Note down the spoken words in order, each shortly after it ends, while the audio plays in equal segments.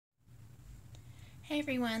Hey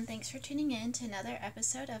everyone, thanks for tuning in to another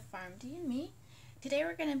episode of PharmD&ME. Today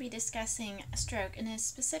we're going to be discussing a stroke, and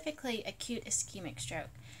specifically acute ischemic stroke.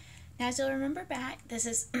 Now, as you'll remember back, this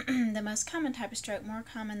is the most common type of stroke, more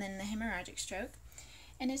common than the hemorrhagic stroke,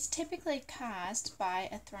 and it's typically caused by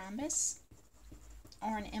a thrombus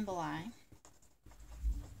or an emboli.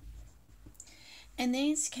 And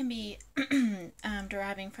these can be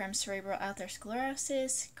deriving from cerebral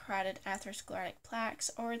atherosclerosis, carotid atherosclerotic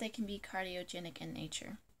plaques, or they can be cardiogenic in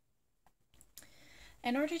nature.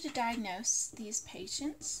 In order to diagnose these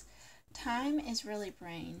patients, time is really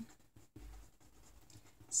brain.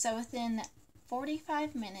 So within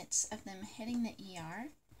 45 minutes of them hitting the ER,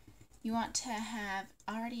 you want to have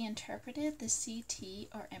already interpreted the CT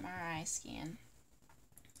or MRI scan,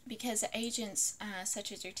 because the agents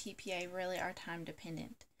such as your TPA really are time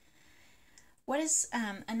dependent. What is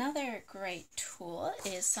another great tool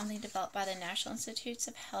is something developed by the National Institutes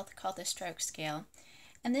of Health called the Stroke Scale.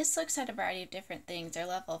 And this looks at a variety of different things: their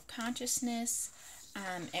level of consciousness,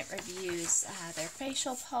 it reviews their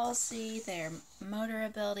facial palsy, their motor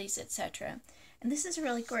abilities, etc. And this is a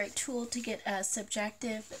really great tool to get a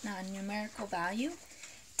subjective numerical value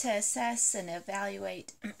to assess and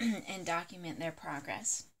evaluate and document their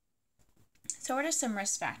progress. So what are some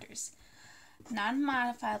risk factors?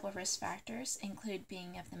 Non-modifiable risk factors include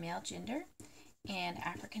being of the male gender and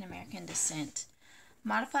African American descent.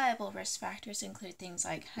 Modifiable risk factors include things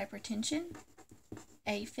like hypertension,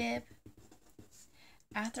 AFib,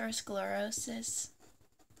 atherosclerosis,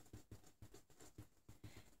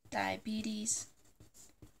 diabetes,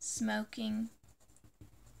 smoking,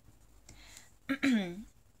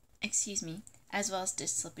 as well as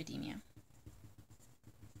dyslipidemia.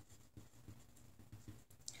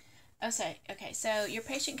 Okay, so your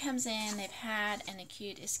patient comes in, they've had an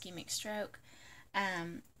acute ischemic stroke.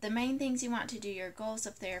 The main things you want to do, your goals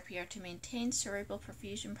of therapy, are to maintain cerebral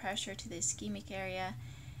perfusion pressure to the ischemic area,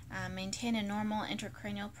 maintain a normal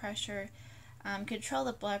intracranial pressure, control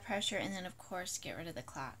the blood pressure, and then of course get rid of the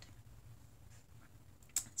clot.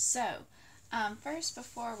 So, first,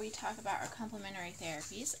 before we talk about our complementary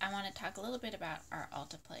therapies, I want to talk a little bit about our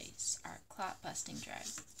Alteplase, our clot busting drug.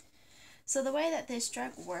 So the way that this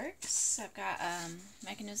drug works, I've got a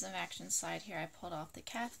mechanism of action slide here I pulled off the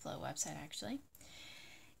CathFlow website actually,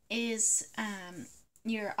 is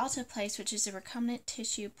your Alteplase, which is a recombinant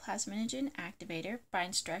tissue plasminogen activator,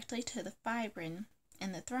 binds directly to the fibrin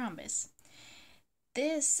in the thrombus.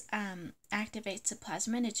 This activates the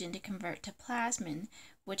plasminogen to convert to plasmin,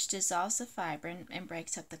 which dissolves the fibrin and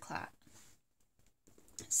breaks up the clot.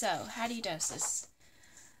 So how do you dose this?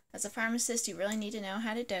 As a pharmacist, you really need to know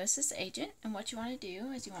how to dose this agent, and what you want to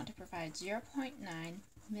do is you want to provide 0.9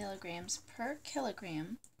 milligrams per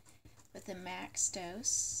kilogram with a max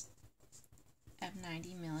dose of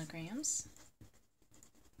 90 milligrams,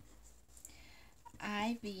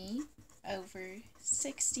 IV over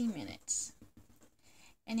 60 minutes,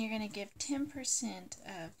 and you're going to give 10%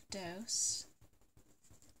 of dose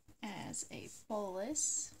as a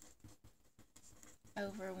bolus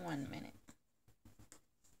over 1 minute.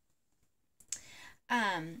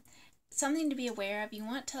 Something to be aware of, you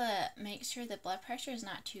want to make sure the blood pressure is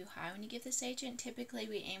not too high when you give this agent. Typically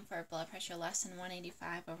we aim for a blood pressure less than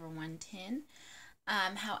 185 over 110.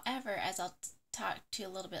 However, as I'll talk to you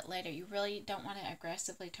a little bit later, you really don't want to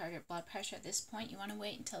aggressively target blood pressure at this point. You want to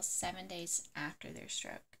wait until 7 days after their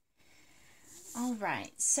stroke.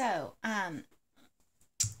 Alright, so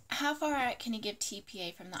how far out can you give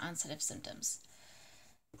TPA from the onset of symptoms?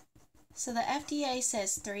 So the FDA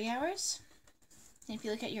says 3 hours. If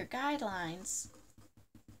you look at your guidelines,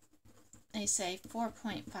 they say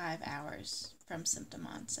 4.5 hours from symptom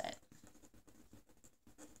onset.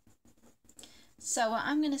 So what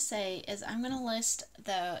I'm going to say is I'm going to list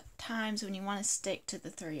the times when you want to stick to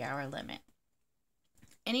the 3-hour limit.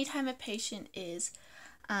 Anytime a patient is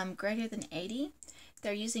greater than 80,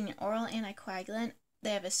 they're using an oral anticoagulant,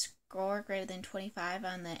 they have a score greater than 25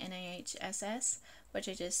 on the NIH-SS, which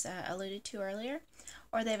I just alluded to earlier,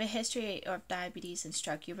 or they have a history of diabetes and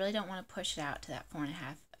stroke, you really don't want to push it out to that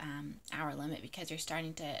 4.5 hour limit, because you're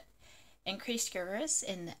starting to increase your risk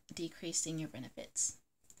and decreasing your benefits.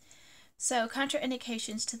 So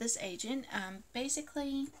contraindications to this agent,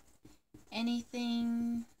 basically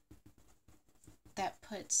anything that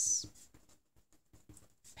puts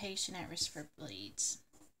patient at risk for bleeds.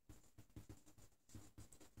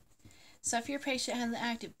 So if your patient has an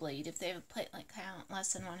active bleed, if they have a platelet count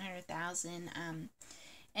less than 100,000,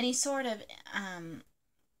 any sort of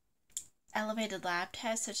elevated lab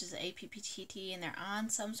test such as APPTT, and they're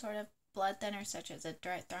on some sort of blood thinner such as a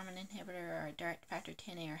direct thrombin inhibitor or a direct factor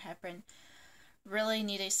 10A or heparin, really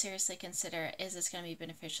need to seriously consider, is this going to be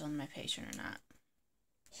beneficial in my patient or not?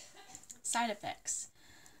 Side effects.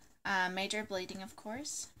 Major bleeding, of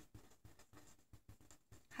course.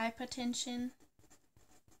 Hypotension.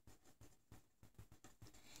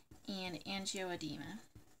 And angioedema.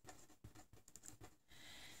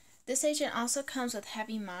 This agent also comes with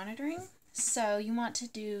heavy monitoring, so you want to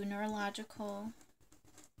do neurological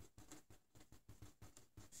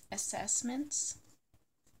assessments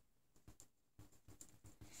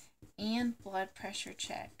and blood pressure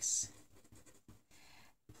checks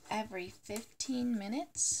every 15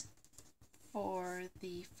 minutes for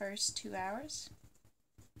the first 2 hours.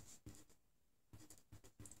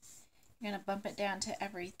 You're going to bump it down to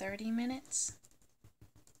every 30 minutes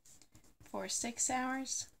for 6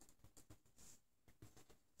 hours.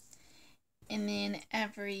 And then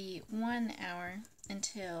every 1 hour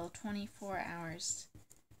until 24 hours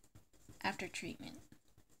after treatment.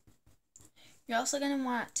 You're also going to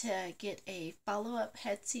want to get a follow-up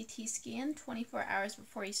head CT scan 24 hours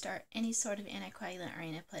before you start any sort of anticoagulant or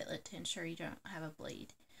antiplatelet to ensure you don't have a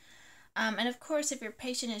bleed. And of course, if your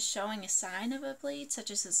patient is showing a sign of a bleed,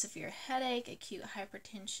 such as a severe headache, acute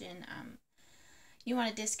hypertension, you want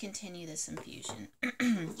to discontinue this infusion.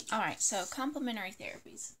 Alright, so complementary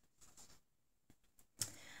therapies.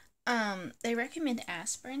 They recommend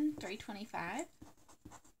aspirin, 325.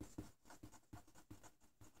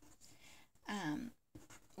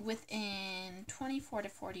 Within 24 to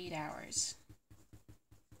 48 hours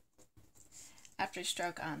after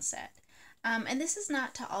stroke onset. And this is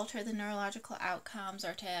not to alter the neurological outcomes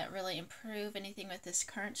or to really improve anything with this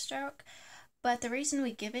current stroke, but the reason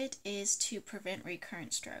we give it is to prevent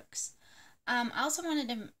recurrent strokes. I also wanted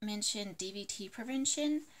to mention DVT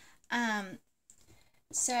prevention.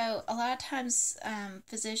 So a lot of times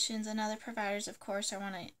physicians and other providers, of course,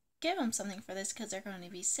 want to give them something for this because they're going to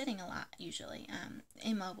be sitting a lot, usually,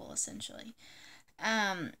 immobile essentially.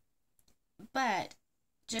 But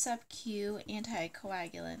just sub-Q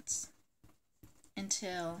anticoagulants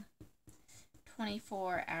until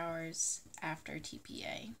 24 hours after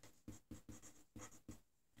TPA.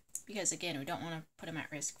 Because again, we don't want to put them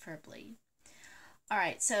at risk for a bleed.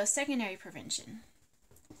 Alright, so secondary prevention.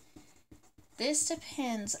 This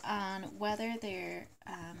depends on whether their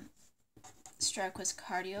stroke was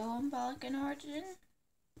cardioembolic in origin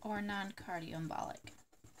or non-cardioembolic.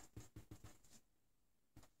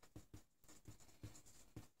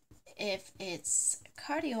 If it's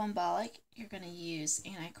cardioembolic, you're going to use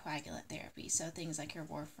anticoagulant therapy, so things like your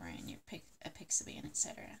warfarin, your apixaban,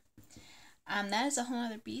 etc. That is a whole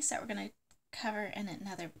other beast that we're going to cover in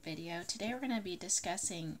another video. Today we're going to be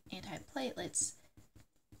discussing antiplatelets,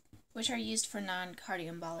 which are used for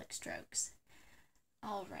non-cardioembolic strokes.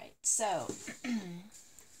 Alright, so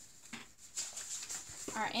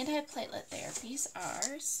our antiplatelet therapies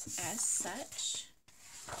are as such.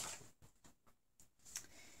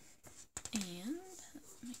 And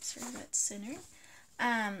make sure that's centered.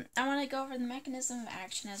 I want to go over the mechanism of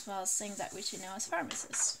action as well as things that we should know as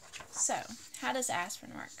pharmacists. So, how does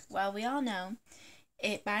aspirin work? Well, we all know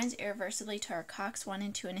it binds irreversibly to our COX-1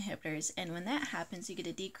 and 2 inhibitors, and when that happens, you get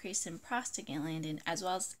a decrease in prostaglandin as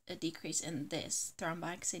well as a decrease in this,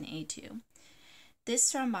 thromboxane A2.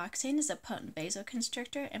 This thromboxane is a potent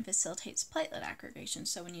vasoconstrictor and facilitates platelet aggregation,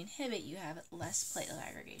 so when you inhibit, you have less platelet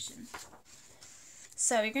aggregation.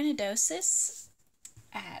 So you're going to dose this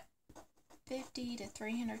at 50 to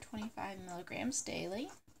 325 milligrams daily.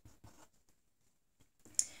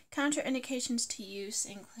 Contraindications to use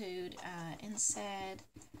include NSAID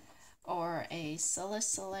or a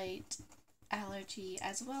salicylate allergy,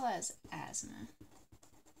 as well as asthma.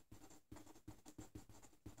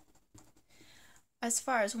 As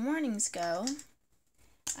far as warnings go,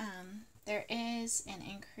 there is an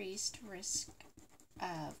increased risk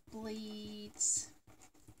of bleeds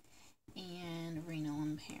and renal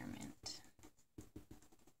impairment.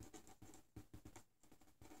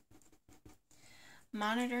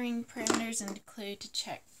 Monitoring parameters include to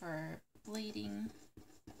check for bleeding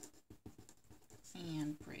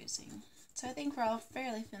and bruising. So I think we're all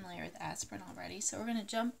fairly familiar with aspirin already, so we're going to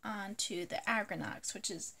jump on to the Aggrenox, which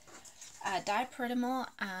is a dipyridamole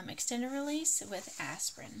extended release with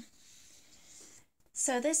aspirin.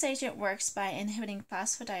 So this agent works by inhibiting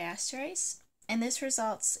phosphodiesterase, and this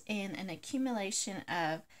results in an accumulation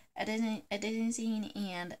of adenosine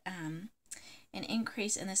and an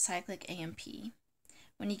increase in the cyclic AMP.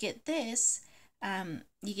 When you get this,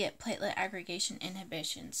 you get platelet aggregation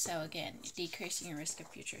inhibition, so again, decreasing your risk of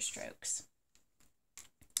future strokes.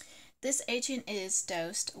 This agent is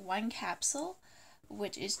dosed 1 capsule,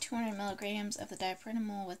 which is 200 milligrams of the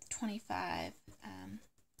dipyridamole with 25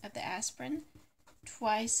 of the aspirin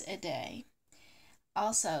twice a day.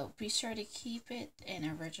 Also, be sure to keep it in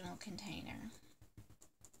original container.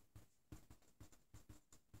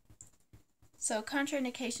 So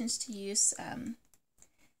contraindications to use,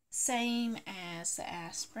 same as the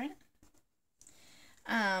aspirin.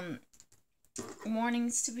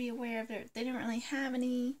 Warnings to be aware of. They didn't really have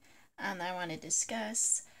any that I want to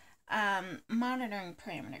discuss. Monitoring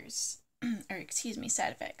parameters, or excuse me,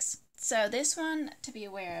 side effects. So this one to be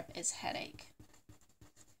aware of is headache.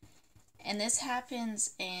 And this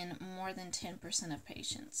happens in more than 10% of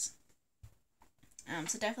patients.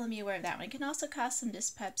 So definitely be aware of that one. It can also cause some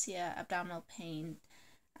dyspepsia, abdominal pain,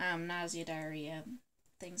 nausea, diarrhea,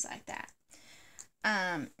 things like that.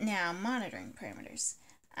 Now, monitoring parameters.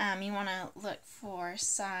 You want to look for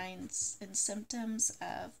signs and symptoms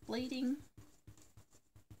of bleeding.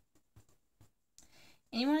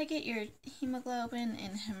 And you want to get your hemoglobin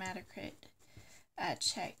and hematocrit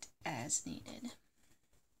checked as needed.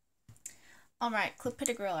 Alright,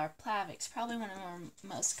 clopidogrel or Plavix, probably one of our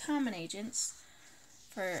most common agents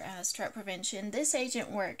for stroke prevention. This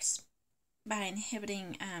agent works by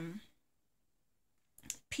inhibiting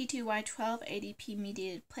P2Y12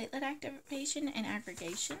 ADP-mediated platelet activation and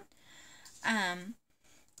aggregation.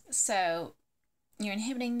 So you're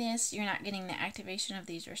inhibiting this, you're not getting the activation of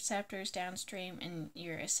these receptors downstream, and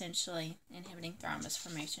you're essentially inhibiting thrombus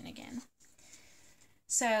formation again.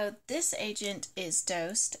 So this agent is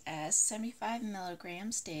dosed as 75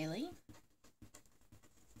 milligrams daily.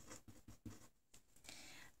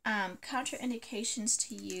 Contraindications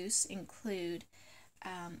to use include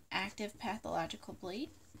active pathological bleed.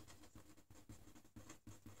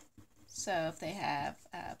 So if they have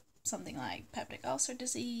something like peptic ulcer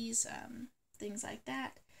disease, things like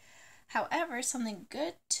that. However, something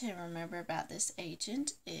good to remember about this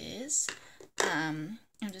agent is, I'm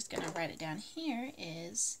just going to write it down here,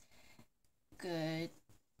 is good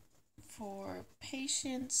for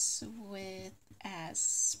patients with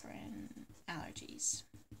aspirin allergies.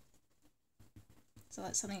 So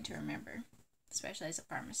that's something to remember, especially as a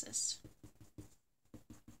pharmacist.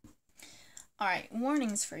 Alright,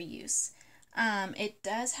 warnings for use. It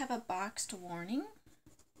does have a boxed warning.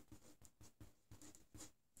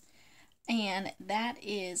 And that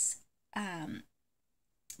is,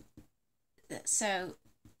 so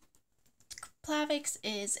Plavix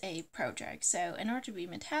is a prodrug. So in order to be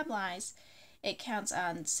metabolized, it counts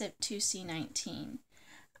on CYP2C19.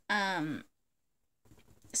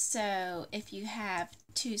 So if you have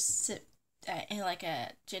like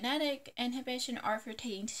a genetic inhibition, or if you're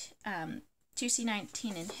taking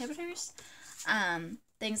 2C19 inhibitors,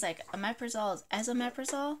 things like omeprazole,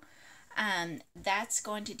 esomeprazole, that's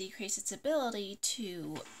going to decrease its ability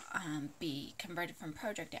to be converted from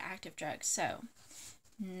prodrug to active drug. So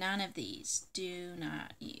none of these, do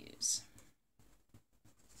not use.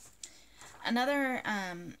 Another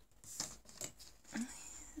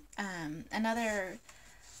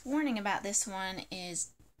warning about this one is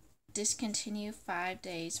discontinue 5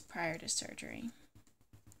 days prior to surgery.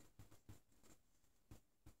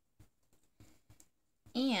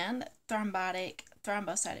 And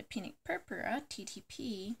thrombocytopenic purpura,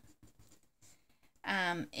 TTP,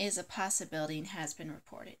 is a possibility and has been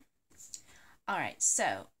reported. Alright,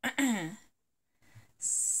 so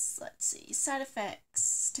let's see, side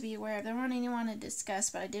effects to be aware of. There weren't any I want to discuss,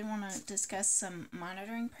 but I did want to discuss some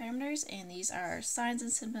monitoring parameters, and these are signs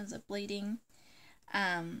and symptoms of bleeding,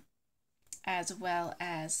 as well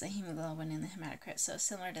as the hemoglobin and the hematocrit, so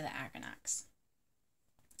similar to the Aggrenox.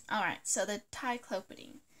 Alright, so the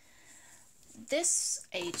ticlopidine. This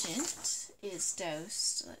agent is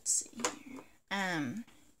dosed, let's see here,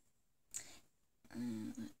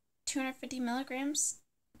 250 milligrams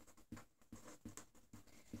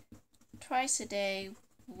twice a day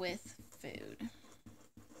with food.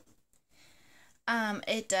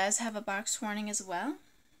 It does have a box warning as well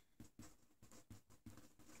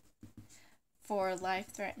for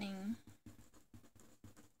life-threatening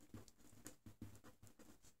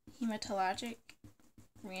hematologic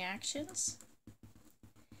reactions,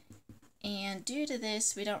 and due to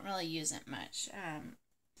this we don't really use it much,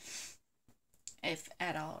 if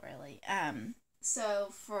at all really. So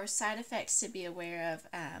for side effects to be aware of,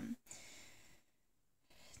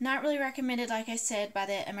 not really recommended, like I said, by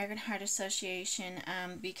the American Heart Association,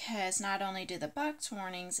 because not only do the box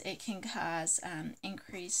warnings, it can cause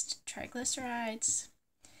increased triglycerides,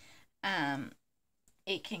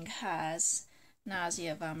 it can cause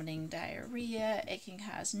nausea, vomiting, diarrhea, it can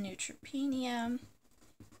cause neutropenia,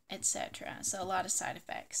 etc. So a lot of side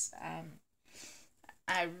effects.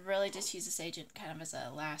 I really just use this agent kind of as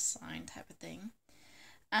a last line type of thing.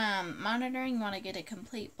 Monitoring, you want to get a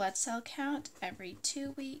complete blood cell count every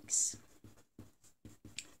 2 weeks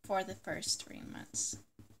for the first 3 months.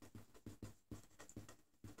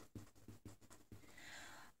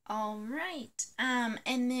 All right, and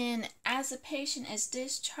then as a patient is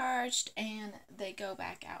discharged and they go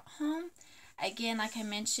back out home, again, like I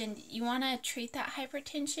mentioned, you want to treat that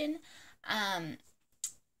hypertension,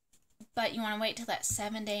 but you want to wait till that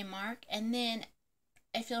 7-day mark. And then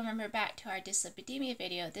if you'll remember back to our dyslipidemia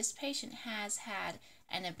video, this patient has had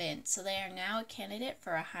an event, so they are now a candidate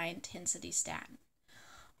for a high-intensity statin.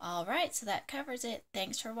 All right, so that covers it.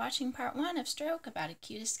 Thanks for watching part 1 of stroke about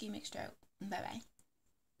acute ischemic stroke. Bye-bye.